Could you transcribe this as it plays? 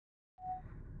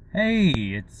Hey,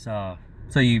 it's so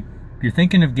you're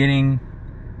thinking of getting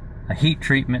a heat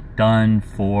treatment done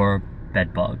for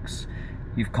bed bugs.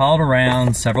 You've called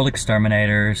around several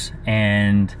exterminators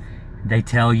and they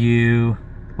tell you,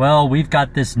 well, we've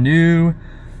got this new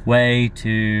way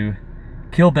to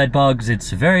kill bed bugs.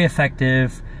 It's very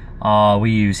effective.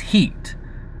 We use heat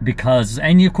because,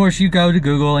 and of course you go to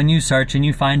Google and you search and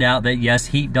you find out that yes,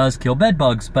 heat does kill bed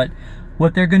bugs, but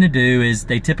what they're going to do is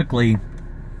they typically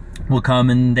will come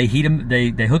and they heat them.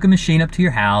 They hook a machine up to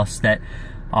your house that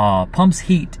pumps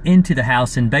heat into the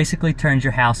house and basically turns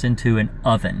your house into an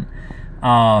oven.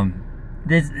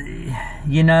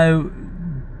 You know,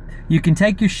 you can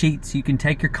take your sheets, you can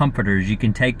take your comforters, you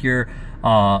can take your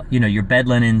your bed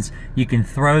linens, you can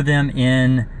throw them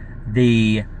in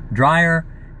the dryer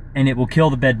and it will kill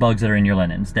the bed bugs that are in your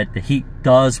linens. That the heat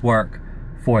does work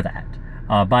for that.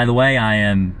 By the way, I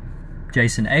am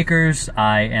Jason Akers.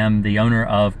 I am the owner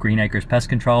of Green Acres Pest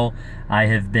Control. I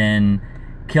have been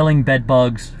killing bed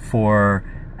bugs for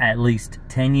at least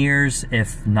 10 years,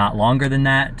 if not longer than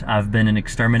that. I've been an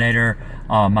exterminator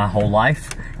my whole life.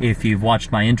 If you've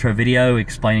watched my intro video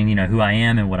explaining, who I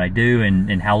am and what I do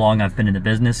and how long I've been in the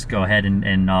business, go ahead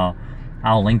and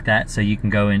I'll link that so you can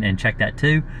go and check that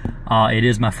too. It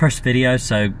is my first video,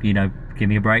 so, give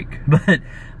me a break. But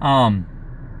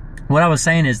what I was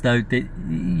saying is, though, that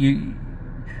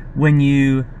when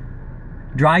you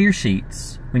dry your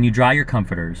sheets, when you dry your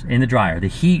comforters in the dryer, the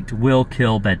heat will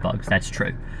kill bed bugs. That's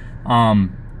true.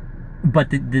 But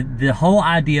the whole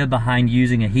idea behind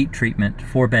using a heat treatment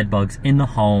for bed bugs in the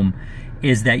home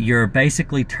is that you're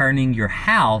basically turning your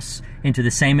house into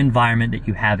the same environment that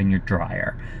you have in your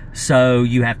dryer. So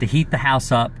you have to heat the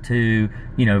house up to,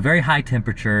 very high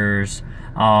temperatures.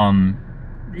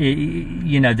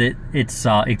 It's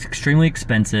extremely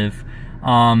expensive.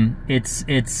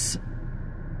 It's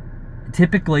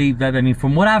typically,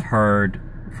 from what I've heard,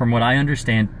 from what I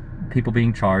understand, people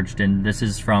being charged, and this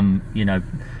is from,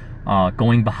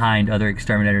 going behind other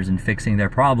exterminators and fixing their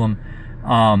problem,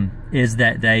 is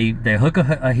that they hook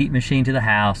a heat machine to the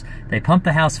house, they pump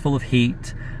the house full of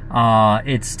heat.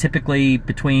 It's typically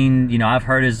between, I've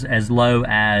heard as low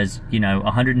as,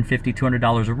 $150,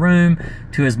 $200 a room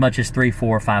to as much as $300,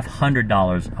 $400,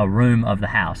 $500 a room of the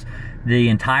house. The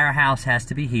entire house has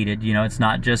to be heated. It's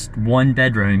not just one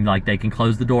bedroom, like they can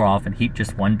close the door off and heat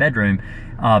just one bedroom,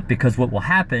 because what will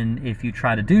happen if you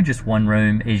try to do just one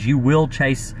room is you will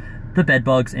chase the bed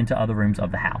bugs into other rooms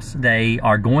of the house. They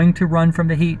are going to run from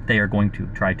the heat. They are going to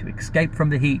try to escape from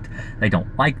the heat. They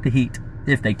don't like the heat.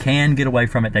 If they can get away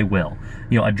from it, they will.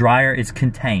 A dryer is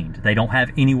contained. They don't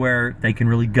have anywhere they can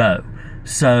really go.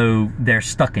 So they're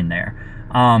stuck in there.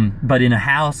 But in a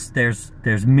house, there's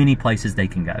many places they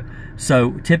can go.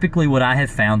 So typically what I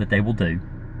have found that they will do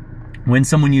when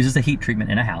someone uses a heat treatment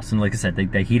in a house, and like I said,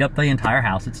 they heat up the entire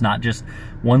house. It's not just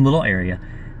one little area.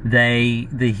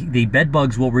 The bed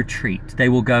bugs will retreat. They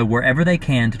will go wherever they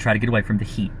can to try to get away from the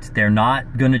heat. They're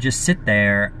not going to just sit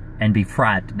there and be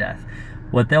fried to death.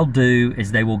 What they'll do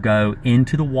is they will go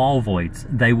into the wall voids.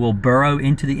 They will burrow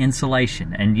into the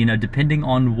insulation. And, depending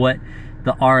on what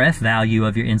the RF value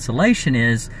of your insulation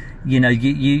is,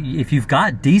 if you've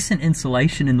got decent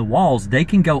insulation in the walls, they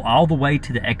can go all the way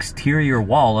to the exterior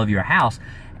wall of your house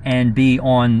and be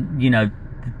on,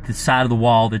 the side of the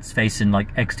wall that's facing like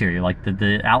exterior, like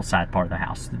the outside part of the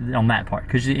house, on that part.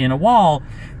 Because in a wall,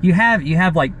 you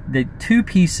have like the two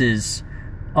pieces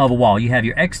of a wall. You have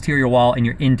your exterior wall and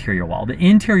your interior wall. The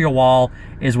interior wall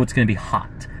is what's going to be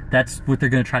hot. That's what they're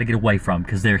going to try to get away from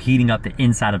because they're heating up the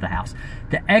inside of the house.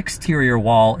 The exterior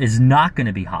wall is not going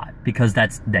to be hot because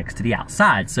that's next to the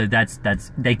outside. So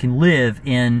they can live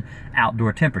in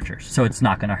outdoor temperatures. So it's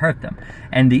not going to hurt them.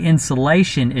 And the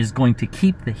insulation is going to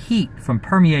keep the heat from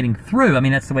permeating through.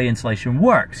 That's the way insulation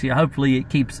works. Hopefully it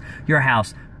keeps your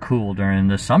house cool during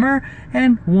the summer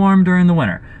and warm during the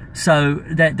winter. So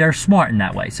that they're smart in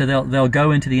that way. So they'll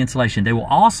go into the insulation. They will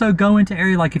also go into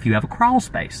area like if you have a crawl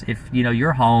space. If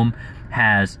your home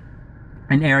has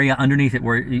an area underneath it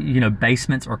where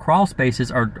basements or crawl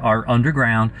spaces are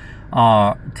underground,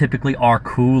 typically are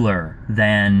cooler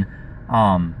than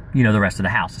the rest of the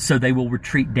house. So they will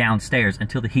retreat downstairs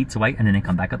until the heat's away, and then they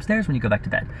come back upstairs when you go back to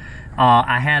bed.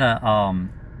 I had a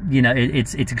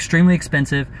it's extremely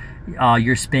expensive.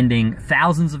 You're spending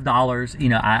thousands of dollars.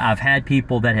 I've had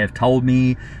people that have told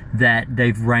me that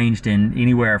they've ranged in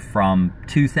anywhere from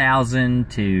 $2,000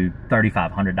 to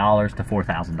 $3,500 to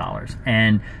 $4,000.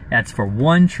 And that's for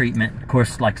one treatment. Of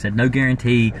course, like I said, no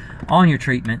guarantee on your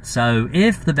treatment. So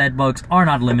if the bed bugs are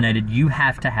not eliminated, you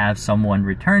have to have someone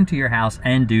return to your house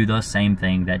and do the same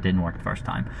thing that didn't work the first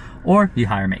time. Or you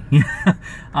hire me.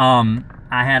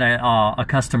 I had a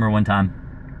customer one time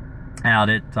out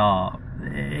at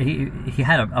he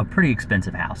had a pretty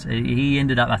expensive house. He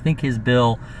ended up, I think his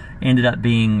bill ended up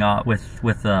being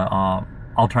with the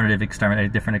alternative exterminator,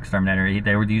 different exterminator.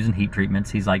 They were using heat treatments.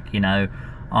 He's like,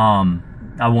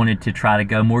 I wanted to try to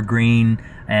go more green,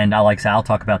 and like I said, I'll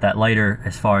talk about that later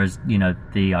as far as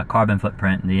the carbon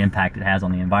footprint and the impact it has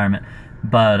on the environment.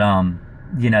 But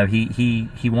he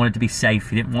wanted to be safe.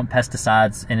 He didn't want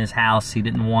pesticides in his house. He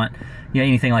didn't want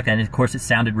anything like that. And of course, it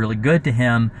sounded really good to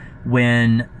him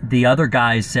when the other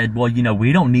guys said, well,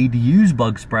 we don't need to use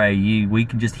bug spray. We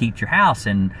can just heat your house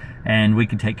and we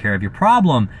can take care of your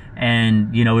problem,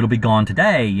 and it'll be gone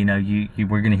today.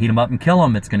 We're going to heat them up and kill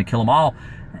them. It's going to kill them all.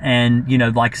 And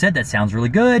like I said, that sounds really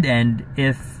good. And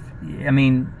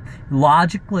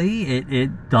logically,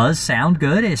 it does sound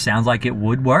good. It sounds like it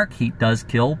would work. Heat does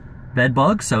kill bed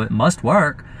bugs, so it must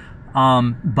work.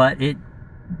 But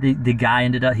the guy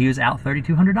ended up, he was out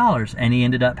 $3,200, and he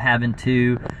ended up having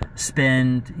to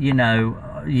spend, he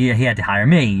had to hire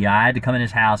me. I had to come in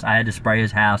his house. I had to spray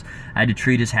his house. I had to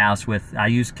treat his house with, I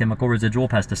used chemical residual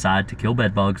pesticide to kill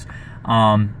bed bugs.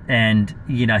 And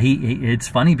it's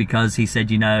funny because he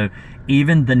said,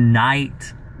 even the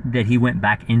night that he went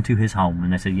back into his home,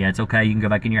 and they said, yeah, it's okay, you can go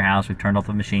back in your house, we've turned off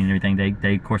the machine and everything.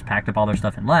 They of course packed up all their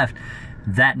stuff and left.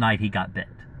 That night he got bit.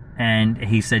 And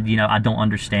he said, I don't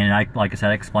understand. And like I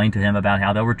said, I explained to him about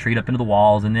how they'll retreat up into the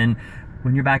walls, and then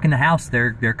when you're back in the house,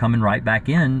 they're coming right back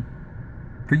in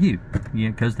for you,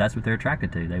 because that's what they're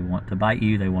attracted to. They want to bite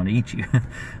you, they want to eat you.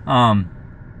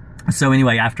 So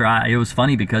anyway, it was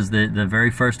funny because the very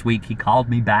first week he called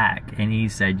me back and he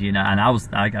said, and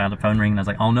I got a phone ring and I was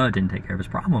like, oh no, it didn't take care of his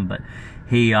problem. But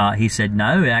he said,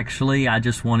 no, actually, I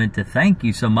just wanted to thank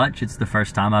you so much. It's the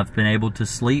first time I've been able to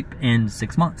sleep in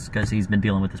 6 months, because he's been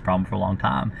dealing with this problem for a long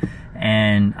time.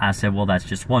 And I said, well, that's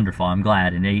just wonderful. I'm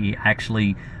glad. And he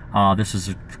actually, this was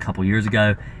a couple years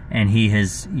ago, and he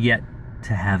has yet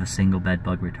to have a single bed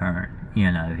bug return.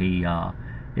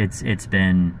 It's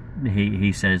been,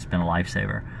 he said it's been a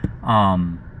lifesaver.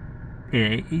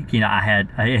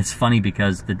 It's funny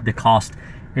because the cost,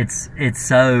 it's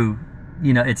so,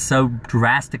 it's so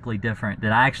drastically different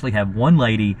that I actually have one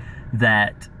lady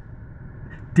that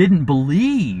didn't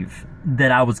believe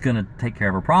that I was going to take care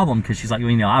of her problem, because she's like,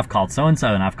 I've called so-and-so,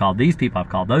 and I've called these people, I've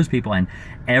called those people, and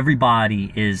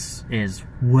everybody is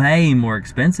way more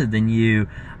expensive than you.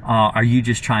 Are you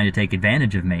just trying to take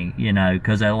advantage of me?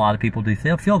 Because a lot of people do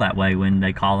feel that way when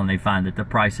they call and they find that the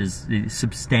price is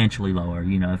substantially lower,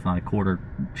 if not a quarter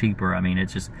cheaper.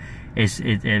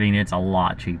 It's a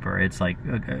lot cheaper. It's like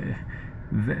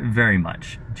very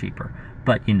much cheaper.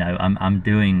 But I'm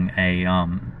doing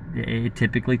it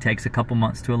typically takes a couple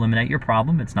months to eliminate your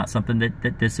problem. It's not something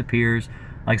that disappears,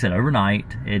 like I said,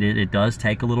 overnight. It does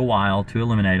take a little while to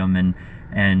eliminate them,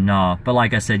 but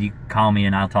like I said, you call me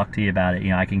and I'll talk to you about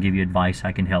it. I can give you advice.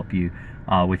 I can help you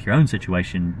with your own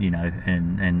situation,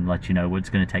 and let you know what it's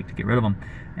going to take to get rid of them.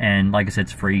 And like I said,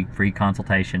 it's free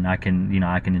consultation. I can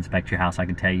inspect your house. I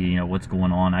can tell you, what's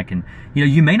going on. I can,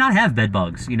 you may not have bed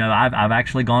bugs. I've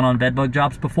actually gone on bed bug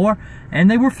jobs before,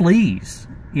 and they were fleas,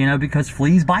 because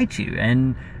fleas bite you.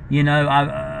 And,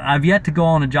 I've yet to go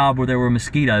on a job where there were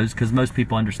mosquitoes, because most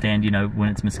people understand, when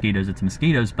it's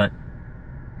mosquitoes, but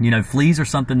fleas are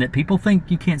something that people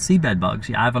think you can't see bed bugs.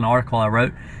 I have an article I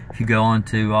wrote. If you go on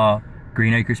to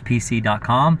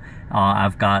greenacrespc.com,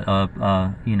 I've got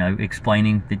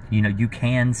explaining that you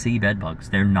can see bed bugs.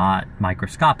 They're not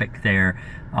microscopic. They're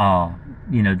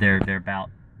they're about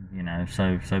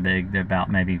so big. They're about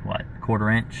maybe what, quarter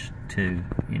inch to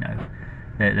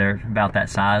they're about that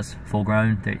size, full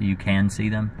grown, that you can see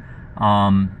them.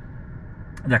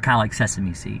 They're kind of like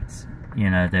sesame seeds.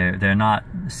 They're not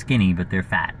skinny, but they're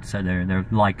fat, so they're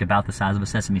like about the size of a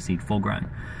sesame seed, full grown.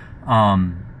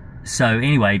 So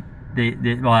anyway,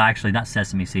 well, actually not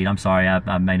sesame seed. I'm sorry,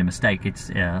 I made a mistake.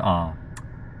 It's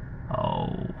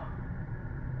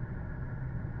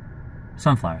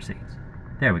sunflower seeds.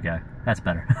 There we go. That's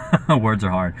better. Words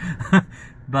are hard.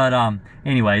 But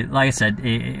anyway, like I said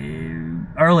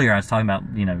earlier, I was talking about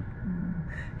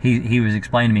he was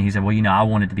explaining to me. He said, well, I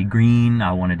want it to be green.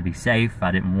 I want it to be safe.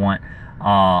 I didn't want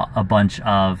a bunch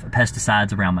of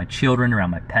pesticides around my children, around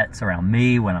my pets, around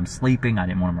me when I'm sleeping. I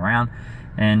didn't want them around.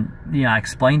 And I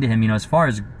explained to him, as far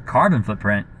as carbon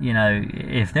footprint,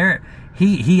 if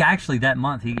he actually that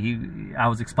month I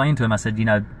was explaining to him. I said,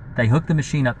 they hook the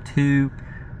machine up to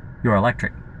your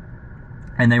electric,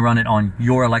 and they run it on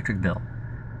your electric bill.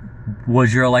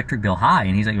 was your electric bill high?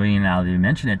 And he's like, well, you know, you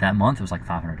mentioned it that month, it was like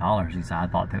 $500. He said, I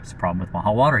thought that was a problem with my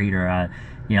hot water heater.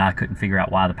 I couldn't figure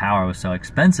out why the power was so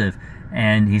expensive.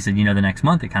 And he said, you know, the next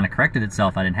month it kind of corrected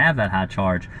itself. I didn't have that high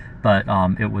charge, but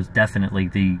it was definitely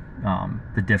the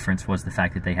difference was the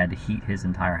fact that they had to heat his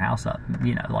entire house up,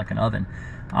 you know, like an oven.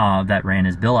 That ran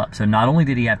his bill up. So not only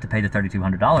did he have to pay the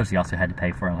 $3,200, he also had to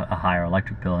pay for a higher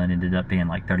electric bill, and it ended up being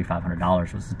like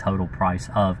 $3,500 was the total price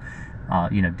of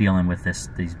you know, dealing with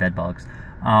these bed bugs.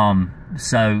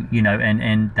 So, you know,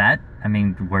 and that, I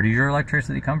mean, where does your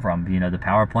electricity come from? You know, the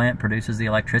power plant produces the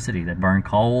electricity. That burn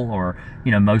coal, or,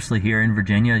 you know, mostly here in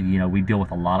Virginia, you know, we deal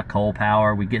with a lot of coal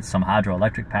power. We get some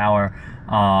hydroelectric power,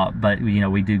 but, you know,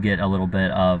 we do get a little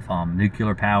bit of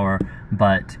nuclear power,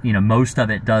 but, you know, most of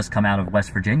it does come out of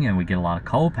West Virginia, and we get a lot of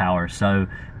coal power. So,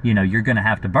 you know, you're going to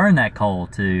have to burn that coal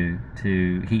to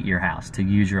heat your house, to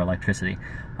use your electricity.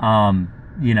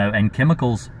 You know, and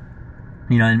chemicals,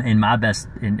 you know, in my best,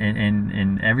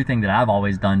 in everything that I've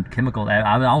always done, chemical,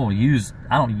 I don't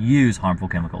use harmful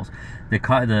chemicals.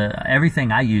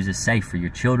 Everything I use is safe for your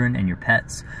children and your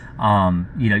pets.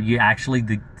 You know, you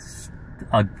actually,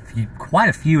 quite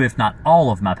a few, if not all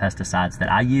of my pesticides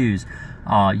that I use,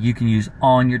 you can use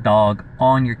on your dog,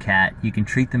 on your cat. You can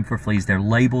treat them for fleas. They're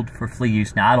labeled for flea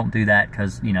use. Now, I don't do that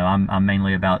because, you know, I'm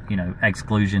mainly about, you know,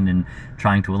 exclusion and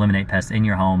trying to eliminate pests in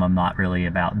your home. I'm not really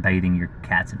about baiting your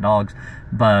cats and dogs.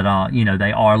 But, you know,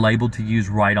 they are labeled to use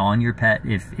right on your pet.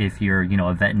 If you're, you know,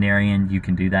 a veterinarian, you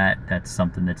can do that. That's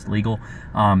something that's legal.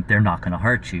 They're not going to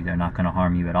hurt you. They're not going to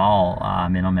harm you at all.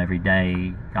 I'm in them every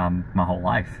day, my whole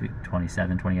life,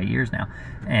 27, 28 years now.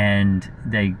 And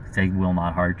they will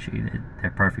not hurt you. They're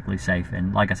perfectly safe.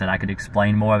 And like I said, I could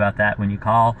explain more about that when you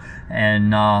call.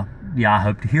 And yeah, I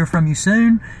hope to hear from you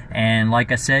soon. And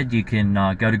like I said, you can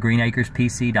go to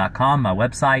greenacrespc.com, my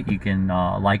website. You can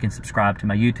like and subscribe to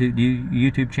my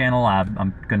YouTube channel.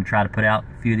 I'm going to try to put out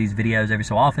a few of these videos every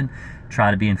so often.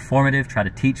 Try to be informative. Try to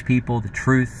teach people the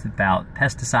truth about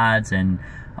pesticides and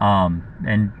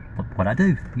what I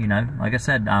do. You know, like I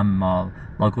said, I'm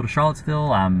local to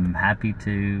Charlottesville. I'm happy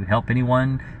to help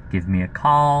anyone. Give me a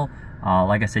call.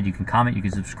 Like I said, you can comment, you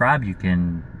can subscribe, you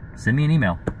can send me an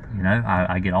email. You know,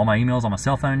 I get all my emails on my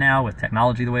cell phone now with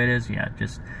technology the way it is. Yeah,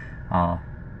 just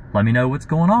let me know what's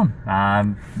going on.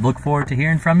 I look forward to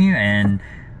hearing from you, and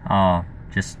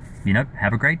just, you know,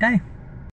 have a great day.